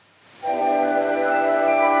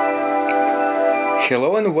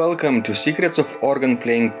Hello and welcome to Secrets of Organ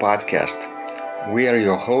Playing podcast. We are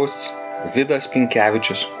your hosts, Vidas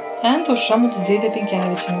Pinkevičius and Aušra Mutuzėtė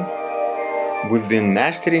Pinkevičienė. We've been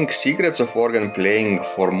mastering secrets of organ playing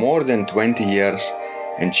for more than 20 years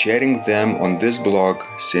and sharing them on this blog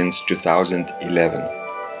since 2011.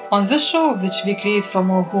 On this show, which we create from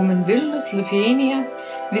our home in Vilnius, Lithuania,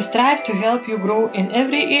 we strive to help you grow in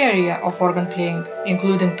every area of organ playing,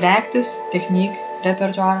 including practice, technique,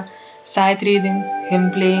 repertoire, sight reading, hymn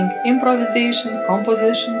playing, improvisation,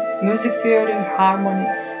 composition, music theory, harmony,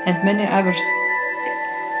 and many others.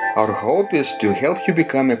 Our hope is to help you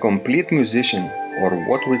become a complete musician, or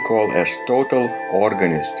what we call as total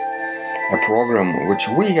organist, a program which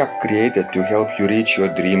we have created to help you reach your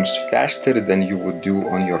dreams faster than you would do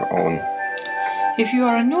on your own. If you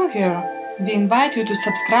are new here, we invite you to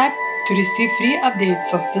subscribe to receive free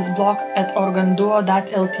updates of this blog at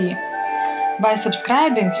organduo.lt. By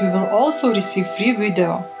subscribing, you will also receive free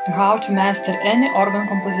video how to master any organ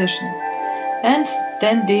composition and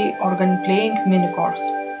 10-day organ playing mini course.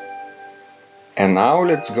 And now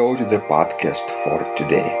let's go to the podcast for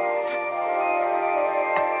today.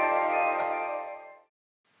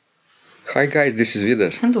 Hi guys, this is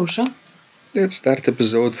Vidas. And Aušra. Let's start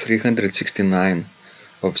episode 369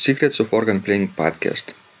 of Secrets of Organ Playing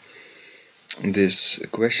podcast. This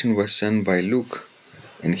question was sent by Luke,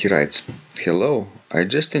 and he writes, "Hello, I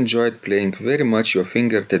just enjoyed playing very much your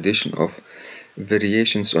fingered edition of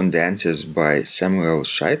Variations on Dances by Samuel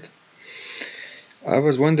Scheidt. I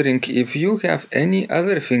was wondering if you have any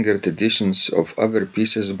other fingered editions of other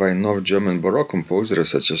pieces by North German Baroque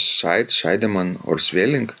composers such as Scheidt, Scheidemann or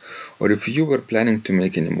Sweelinck, or if you were planning to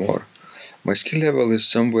make any more. My skill level is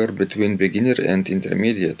somewhere between beginner and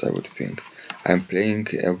intermediate, I would think. I'm playing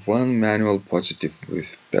a one manual positive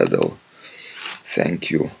with pedal.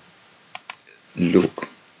 Thank you, Luke."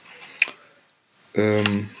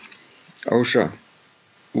 Aušra,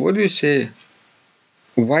 what do you say?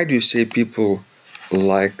 Why do you say people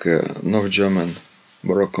like North German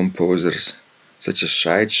Baroque composers such as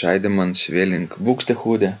Scheidt, Scheidemann, Sweelinck,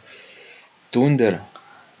 Buxtehude, Thunder?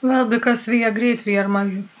 Well, because we agreed we are my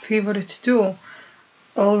favorite too.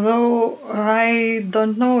 Although I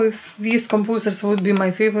don't know if these composers would be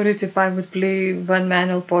my favorite if I would play one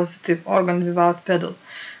manual positive organ without pedal.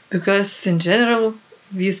 Because in general,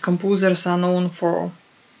 these composers are known for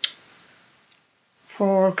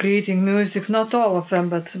creating music, not all of them,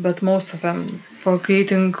 but most of them, for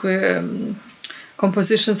creating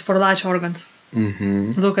compositions for large organs.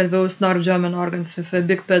 Mm-hmm. Look at those North German organs with a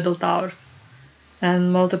big pedal towers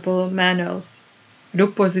and multiple manuals.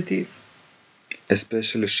 Look positive.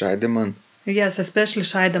 Especially Scheidemann. Yes, especially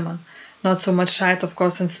Scheidemann. Not so much Scheidt, of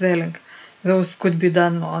course, and Sweelinck. Those could be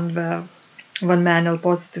done on the one manual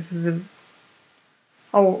positive.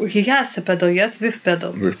 He has a pedal, yes, with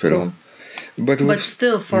pedal. With pedal. So, but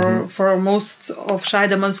still, for most of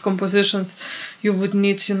Scheidemann's compositions, you would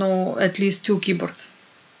need, at least two keyboards,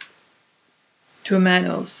 two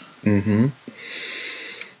manuals. Mm-hmm.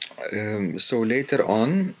 So later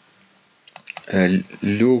on,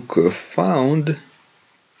 Luke found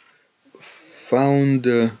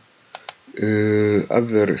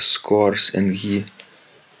other scores, and he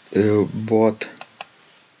bought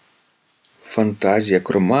Fantasia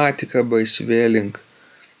Chromatica by Sweelinck,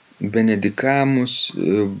 Benedicamus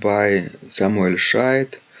by Samuel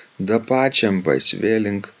Scheidt, Da Pacem by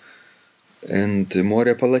Sweelinck, and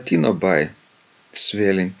More Palatino by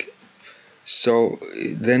Sweelinck. So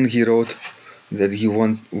then he wrote that he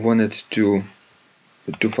wanted to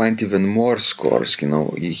find even more scores.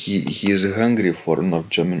 He is hungry for North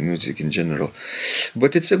German music in general,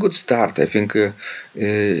 but it's a good start. I think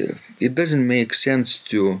it doesn't make sense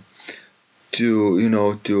to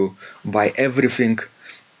buy everything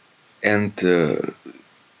and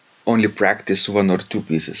only practice one or two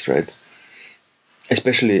pieces, right?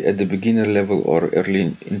 Especially at the beginner level or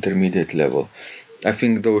early intermediate level. I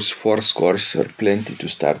think those 4 scores are plenty to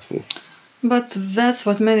start with. But that's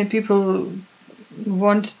what many people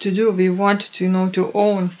want to do. We want to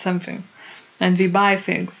own something, and we buy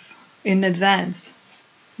things in advance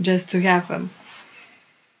just to have them.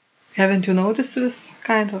 Haven't you noticed this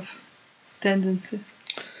kind of tendency?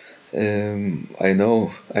 I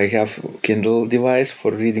know. I have Kindle device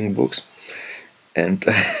for reading books, and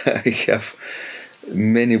I have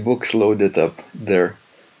many books loaded up there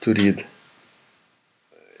to read.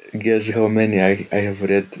 Guess how many I have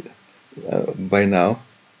read by now?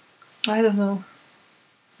 I don't know.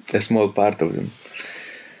 A small part of them.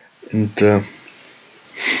 And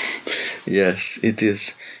yes, it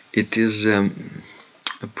is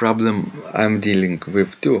a problem I'm dealing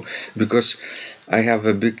with too, because I have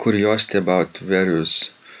a big curiosity about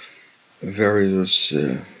various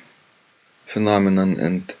phenomenon,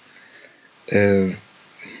 and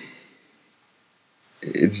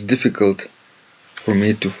it's difficult for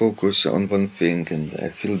me to focus on one thing, and I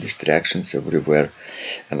feel distractions everywhere.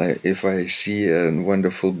 And if I see a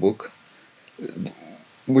wonderful book,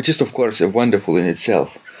 which is of course wonderful in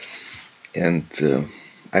itself, and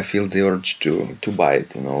I feel the urge to buy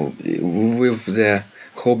it, with the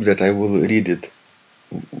hope that I will read it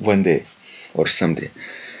one day or someday.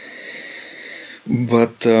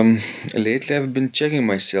 But lately I've been checking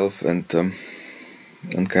myself and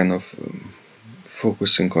kind of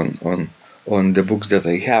focusing on the books that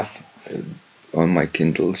I have on my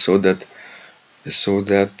Kindle, so that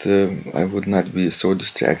I would not be so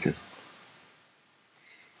distracted.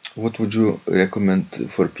 What would you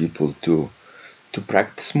recommend for people to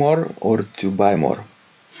practice more or to buy more?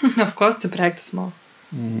 Of course, to practice more.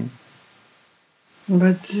 Mm-hmm.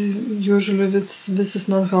 But usually this is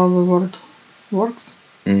not how the world works.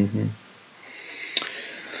 Mm-hmm.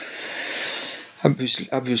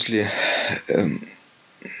 Obviously,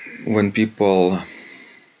 when people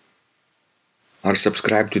are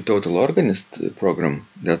subscribed to Total Organist program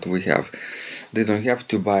that we have, they don't have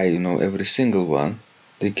to buy every single one.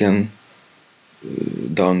 They can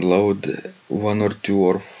download one or two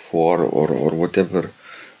or four or whatever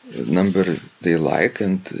number they like,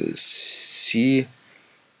 and see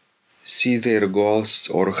their goals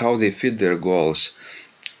or how they fit their goals,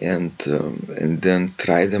 and then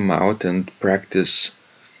try them out and practice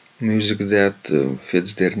music that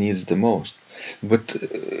fits their needs the most. But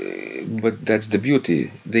that's the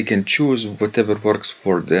beauty. They can choose whatever works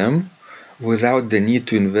for them without the need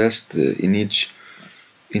to invest in each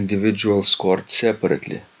individual score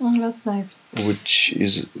separately. That's nice. Which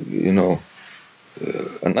is,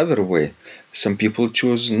 another way. Some people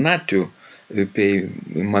choose not to pay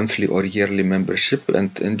monthly or yearly membership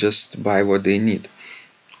and just buy what they need,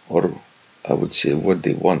 or I would say what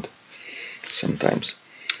they want sometimes.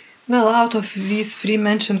 Well, out of these three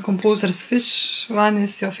mentioned composers, which one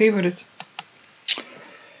is your favorite?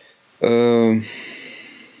 Sverling,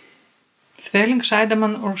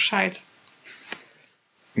 Scheidemann, or Scheid?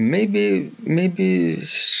 Maybe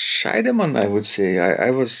Scheidemann, I would say.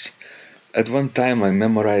 I was, at one time, I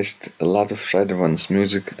memorized a lot of Scheidemann's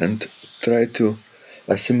music and tried to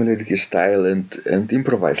assimilate his style and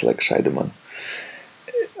improvise like Scheidemann.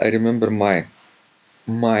 I remember my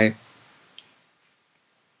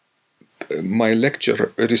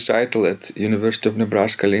lecture recital at University of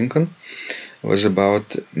Nebraska-Lincoln was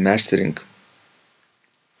about mastering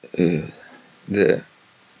the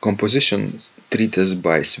composition treatise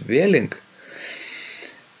by Sverling,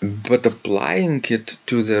 but applying it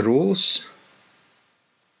to the rules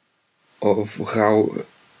of how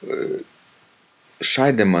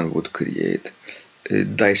Scheidemann would create,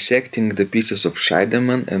 dissecting the pieces of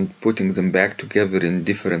Scheidemann and putting them back together in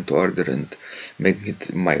different order and making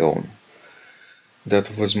it my own.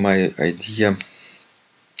 That was my idea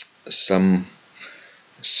some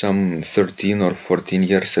 13 or 14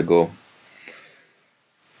 years ago.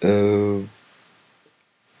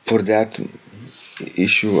 For that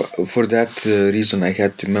reason, I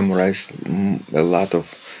had to memorize a lot of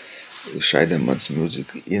Scheidemann's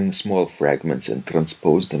music in small fragments and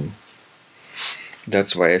transpose them.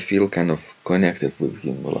 That's why I feel kind of connected with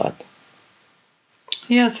him a lot.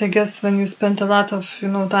 Yes, I guess when you spend a lot of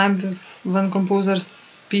time with one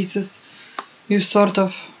composer's pieces, you sort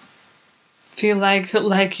of feel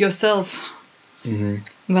like yourself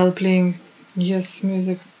while playing his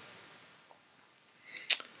music.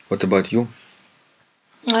 What about you?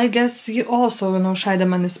 I guess also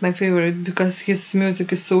Scheidemann is my favorite because his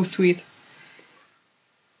music is so sweet.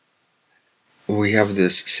 We have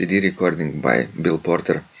this CD recording by Bill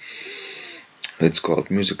Porter. It's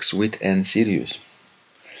called Music Sweet and Serious.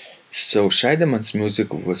 So Scheidemann's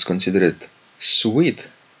music was considered sweet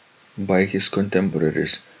by his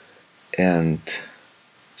contemporaries, and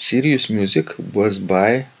serious music was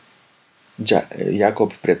by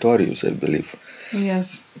Jacob Pretorius, I believe.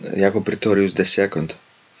 Yes. Jacob Pretorius II,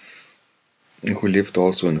 who lived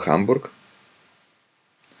also in Hamburg.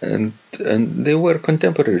 And they were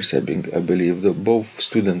contemporaries, I believe, both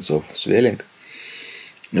students of Sverling.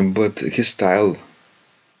 But his style,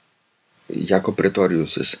 Jacob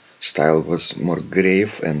Pretorius' style, was more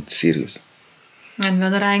grave and serious. And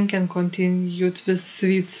then Reinken continued this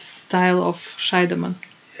sweet style of Scheidemann.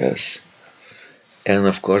 Yes. And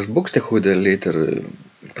of course, Buxtehude later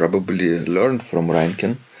probably learned from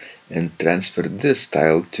Reinken and transferred this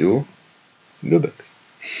style to Lübeck.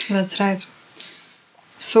 That's right.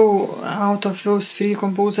 So, out of those three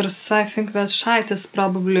composers, I think that Scheidt is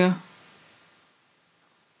probably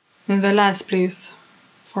in the last place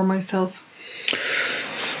for myself.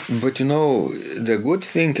 But the good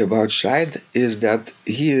thing about Scheidt is that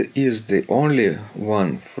he is the only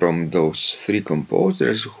one from those three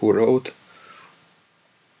composers who wrote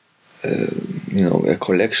a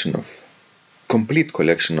complete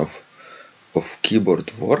collection of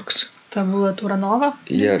keyboard works. Tabulatura Nova?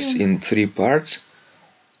 Yes, in 3 parts.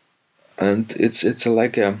 And it's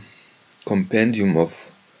like a compendium of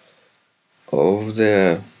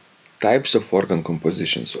the types of organ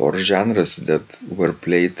compositions or genres that were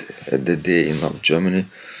played at the day in Germany,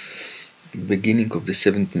 beginning of the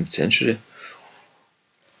 17th century.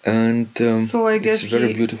 And so I guess it's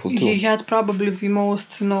very beautiful too. He had probably the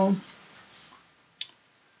most,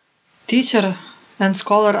 teacher and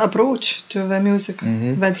scholar approach to the music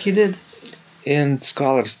that he did. And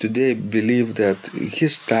scholars today believe that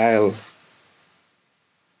his style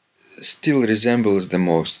still resembles the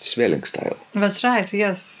most Sweelinck style. That's right,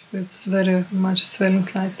 yes. It's very much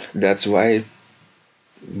Sweelinck-like. That's why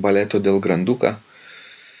Balletto del Granduca,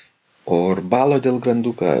 or Ballo del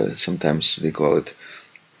Granduca, sometimes they call it,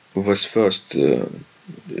 was first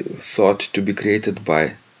thought to be created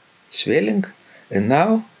by Sweelinck, and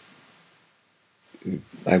now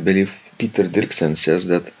I believe Peter Dirksen says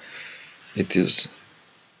that it is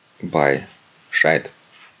by Scheidt.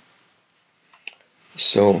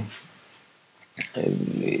 So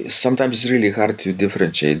sometimes it's really hard to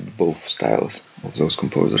differentiate both styles of those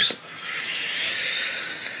composers.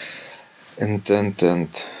 And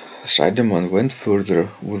Scheidemann went further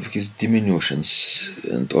with his diminutions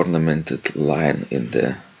and ornamented line in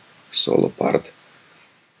the solo part,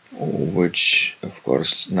 which of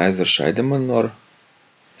course neither Scheidemann nor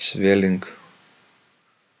Sweelinck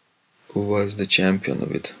was the champion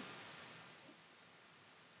of it.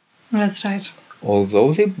 That's right.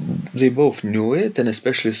 Although they both knew it, and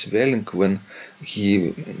especially Sweelinck when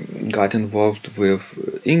he got involved with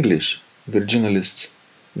English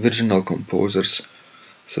virginal composers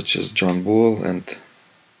such as John Bull and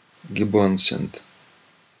Gibbons and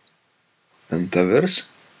Tavers,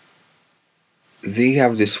 they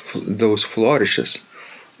have those flourishes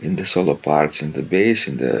in the solo parts, in the bass,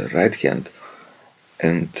 in the right hand,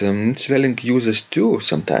 and Sweelinck uses too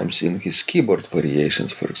sometimes in his keyboard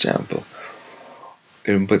variations, for example.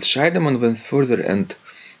 But Scheidemann went further and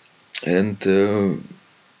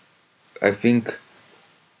I think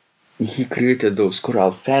he created those choral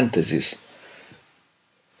fantasies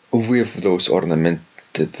with those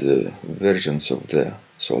ornamented versions of the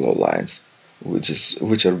solo lines,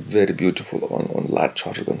 which are very beautiful on large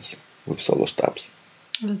organs with solo stops.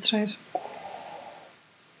 That's right.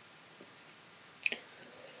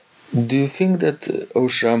 Do you think that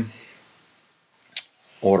Ausra,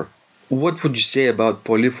 or what would you say about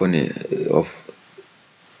polyphony of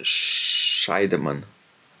Scheidemann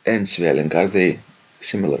and Sweelinck? Are they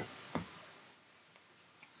similar?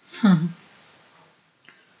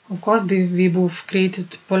 Of course, we both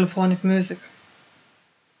created polyphonic music.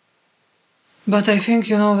 But I think,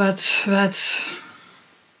 that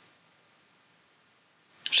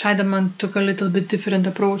Scheidemann took a little bit different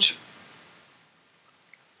approach.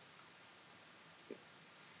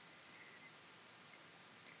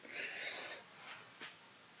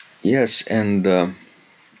 Yes, and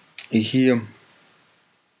he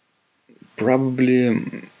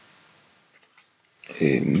probably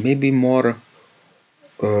maybe more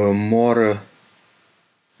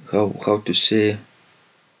how to say,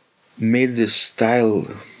 made this style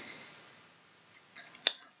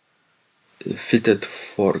fitted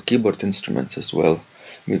for keyboard instruments as well,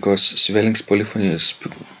 because Sweelinck's polyphony is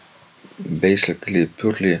basically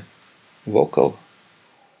purely vocal,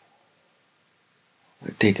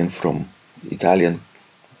 taken from Italian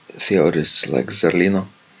theorists like Zarlino.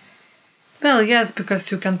 Well, yes, because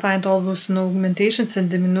you can find all those augmentations and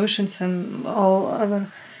diminutions and all other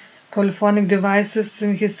polyphonic devices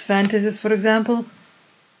in his fantasies, for example.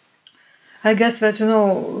 I guess that,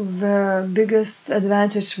 the biggest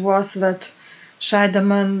advantage was that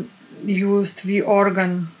Scheidemann used the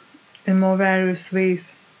organ in more various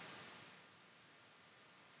ways.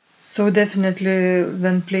 So definitely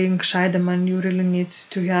when playing Scheidemann you really need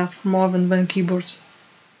to have more than one keyboard,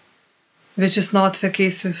 which is not the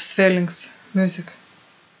case with Sweelinck's music.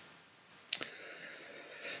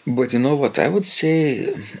 But you know what I would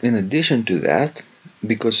say in addition to that,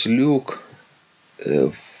 because Luke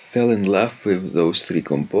fell in love with those three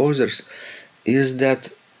composers, is that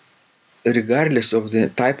regardless of the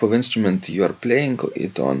type of instrument you are playing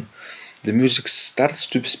it on, the music starts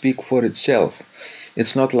to speak for itself.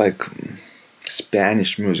 It's not like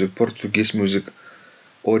Spanish music, Portuguese music,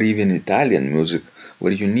 or even Italian music,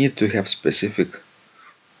 where you need to have specific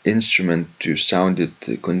instrument to sound it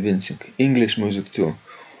convincing. English music too.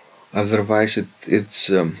 Otherwise,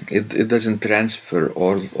 it doesn't transfer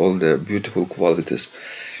all the beautiful qualities.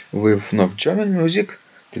 With North German music,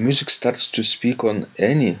 the music starts to speak on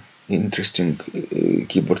any interesting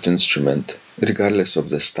keyboard instrument, regardless of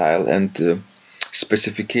the style and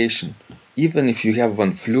specification. Even if you have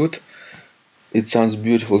one flute, it sounds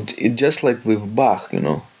beautiful. It just like with Bach,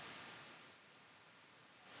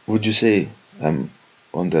 Would you say I'm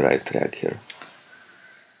on the right track here?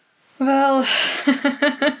 Well,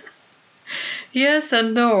 yes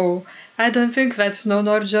and no. I don't think that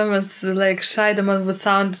North Germans like Scheidemann would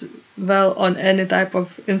sound well on any type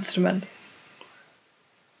of instrument.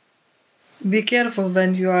 Be careful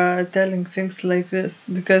when you are telling things like this,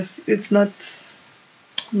 because it's not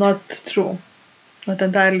true. Not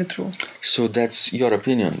entirely true. So that's your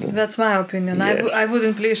opinion then? That's my opinion. Yes. I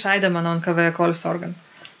wouldn't play Scheidemann on Cavalier Collis organ.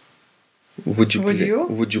 Would you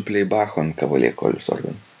Would you? Play Bach on Cavalier Collis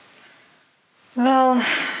organ? Well,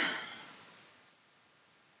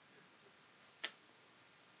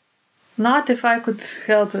 not if I could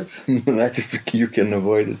help it. Not if you can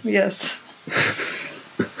avoid it. Yes.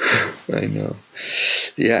 I know.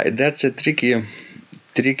 Yeah, that's a tricky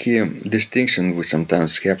distinction we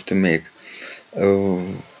sometimes have to make.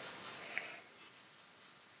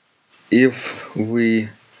 If we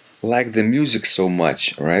like the music so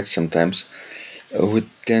much, right? Sometimes we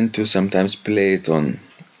tend to sometimes play it on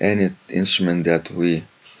any instrument that we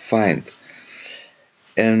find.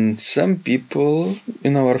 And some people,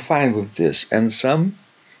 are fine with this, and some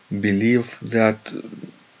believe that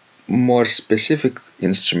more specific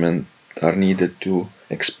instruments are needed to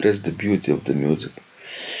express the beauty of the music.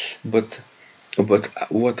 But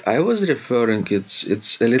what I was referring,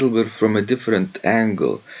 it's a little bit from a different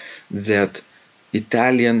angle, that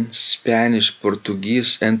Italian, Spanish,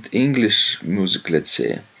 Portuguese, and English music, let's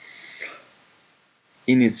say,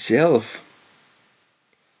 in itself,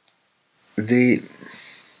 they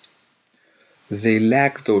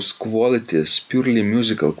lack those qualities, purely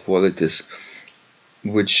musical qualities,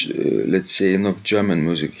 which, let's say, North German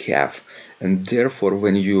music have. And therefore,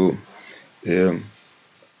 when you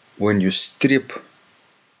strip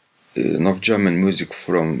North German music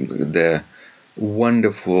from the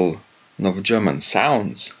wonderful North German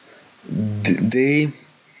sounds, they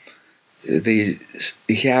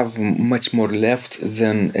have much more left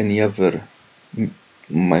than any other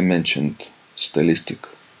I mentioned stylistic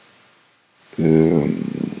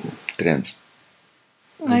trends.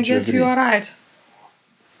 I guess you are right.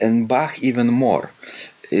 And Bach even more.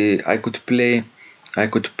 I could play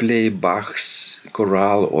Bach's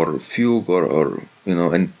chorale or fugue or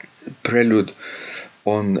and prelude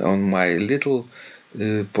on my little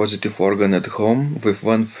positive organ at home with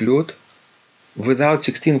one flute without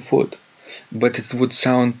 16 foot, but it would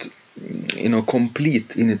sound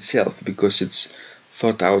complete in itself because it's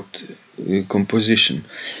thought out composition.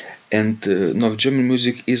 And North German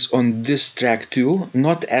music is on this track too,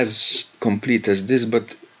 not as complete as this,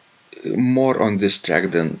 but more on this track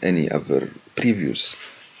than any other previous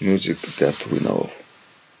music that we know of.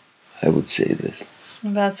 I would say this.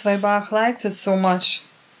 That's why Bach liked it so much,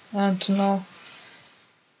 and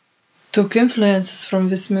took influences from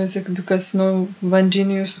this music, because one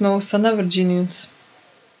genius knows another genius.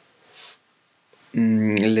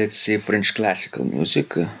 Let's say French classical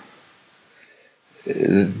music.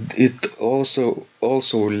 It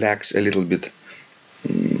also lacks a little bit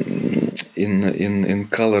in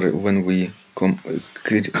color when we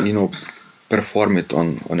perform it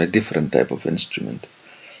on a different type of instrument.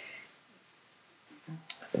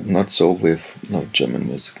 Not so with North German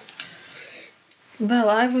music. Well,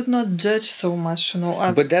 I would not judge so much,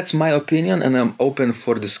 But that's my opinion, and I'm open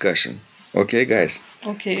for discussion. Okay, guys?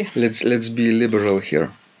 Okay. Let's be liberal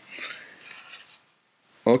here.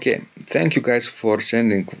 Okay, thank you guys for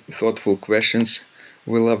sending thoughtful questions.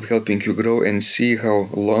 We love helping you grow, and see how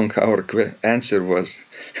long our answer was.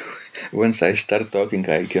 Once I start talking,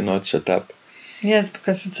 I cannot shut up. Yes,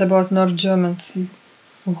 because it's about North Germans,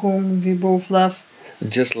 whom we both love.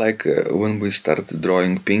 Just like when we start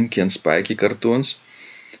drawing Pinky and Spiky cartoons,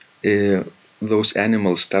 those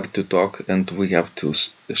animals start to talk and we have to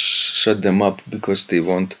shut them up because they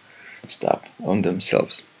won't stop on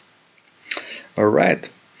themselves. Alright,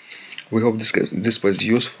 we hope this was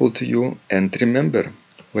useful to you, and remember,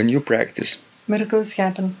 when you practice, miracles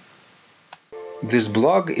happen. This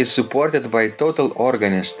blog is supported by Total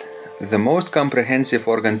Organist, the most comprehensive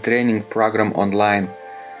organ training program online.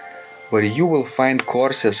 where you will find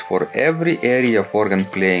courses for every area of organ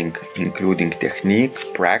playing, including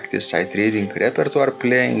technique, practice, sight reading, repertoire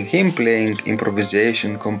playing, hymn playing,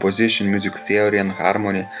 improvisation, composition, music theory, and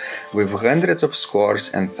harmony, with hundreds of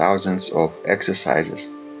scores and thousands of exercises.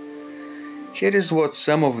 Here is what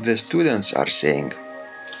some of the students are saying.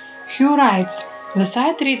 Hugh writes, "The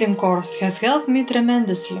sight reading course has helped me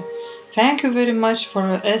tremendously. Thank you very much for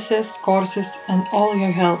your essays, courses, and all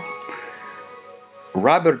your help."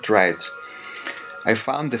 Robert writes, "I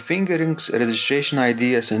found the fingerings, registration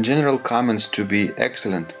ideas, and general comments to be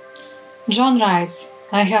excellent." John writes,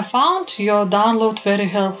 "I have found your download very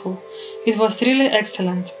helpful. It was really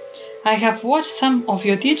excellent. I have watched some of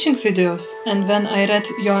your teaching videos, and when I read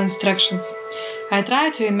your instructions, I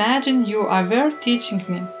tried to imagine you were teaching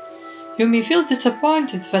me. You may feel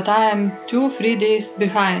disappointed that I am 2-3 days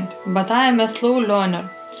behind, but I am a slow learner,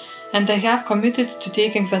 and I have committed to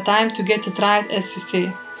taking the time to get it right, as you say.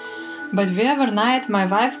 But the other night my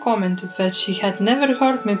wife commented that she had never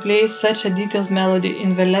heard me play such a detailed melody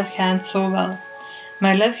in the left hand so well.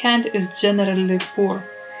 My left hand is generally poor."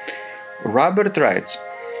 Robert writes,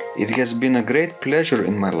 "It has been a great pleasure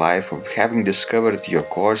in my life of having discovered your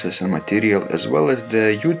courses and material, as well as the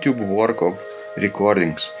YouTube work of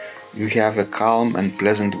recordings. You have a calm and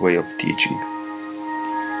pleasant way of teaching."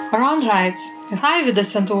 Ron writes, "Hi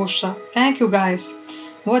Vidas and Ausra, thank you guys.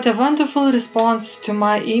 What a wonderful response to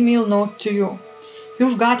my email note to you.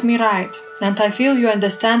 You've got me right, and I feel you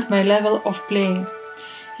understand my level of playing.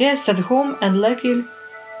 Yes, at home, and lucky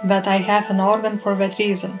that I have an organ for that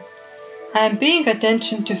reason. I am paying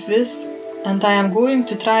attention to this, and I am going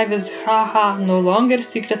to try this haha no longer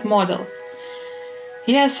secret model.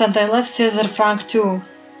 Yes, and I love Cesar Frank too.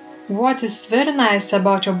 What is very nice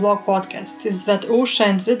about your blog podcast is that Ausra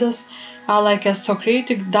and Vidas are like a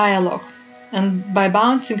Socratic dialogue, and by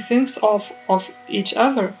bouncing things off of each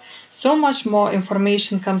other, so much more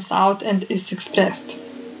information comes out and is expressed.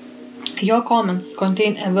 Your comments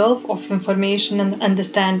contain a wealth of information and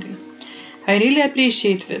understanding. I really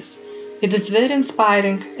appreciate this. It is very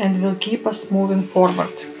inspiring and will keep us moving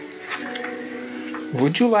forward."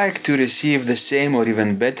 Would you like to receive the same or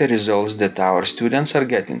even better results that our students are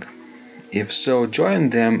getting? If so, join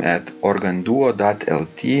them at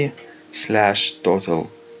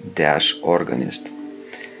organduo.lt/total-organist.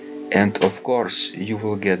 And of course, you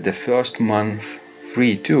will get the first month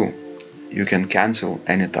free too. You can cancel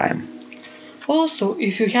anytime. Also,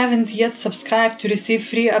 if you haven't yet subscribed to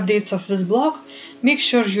receive free updates of this blog, make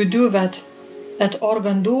sure you do that at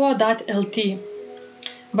organduo.lt.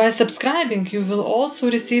 By subscribing, you will also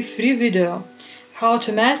receive free video, how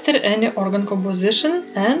to master any organ composition,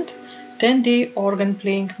 and 10-day organ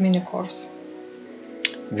playing mini course.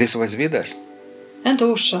 This was Vidas. And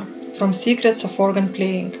Ausra from Secrets of Organ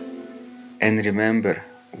Playing. And remember,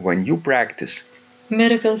 when you practice,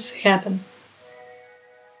 miracles happen.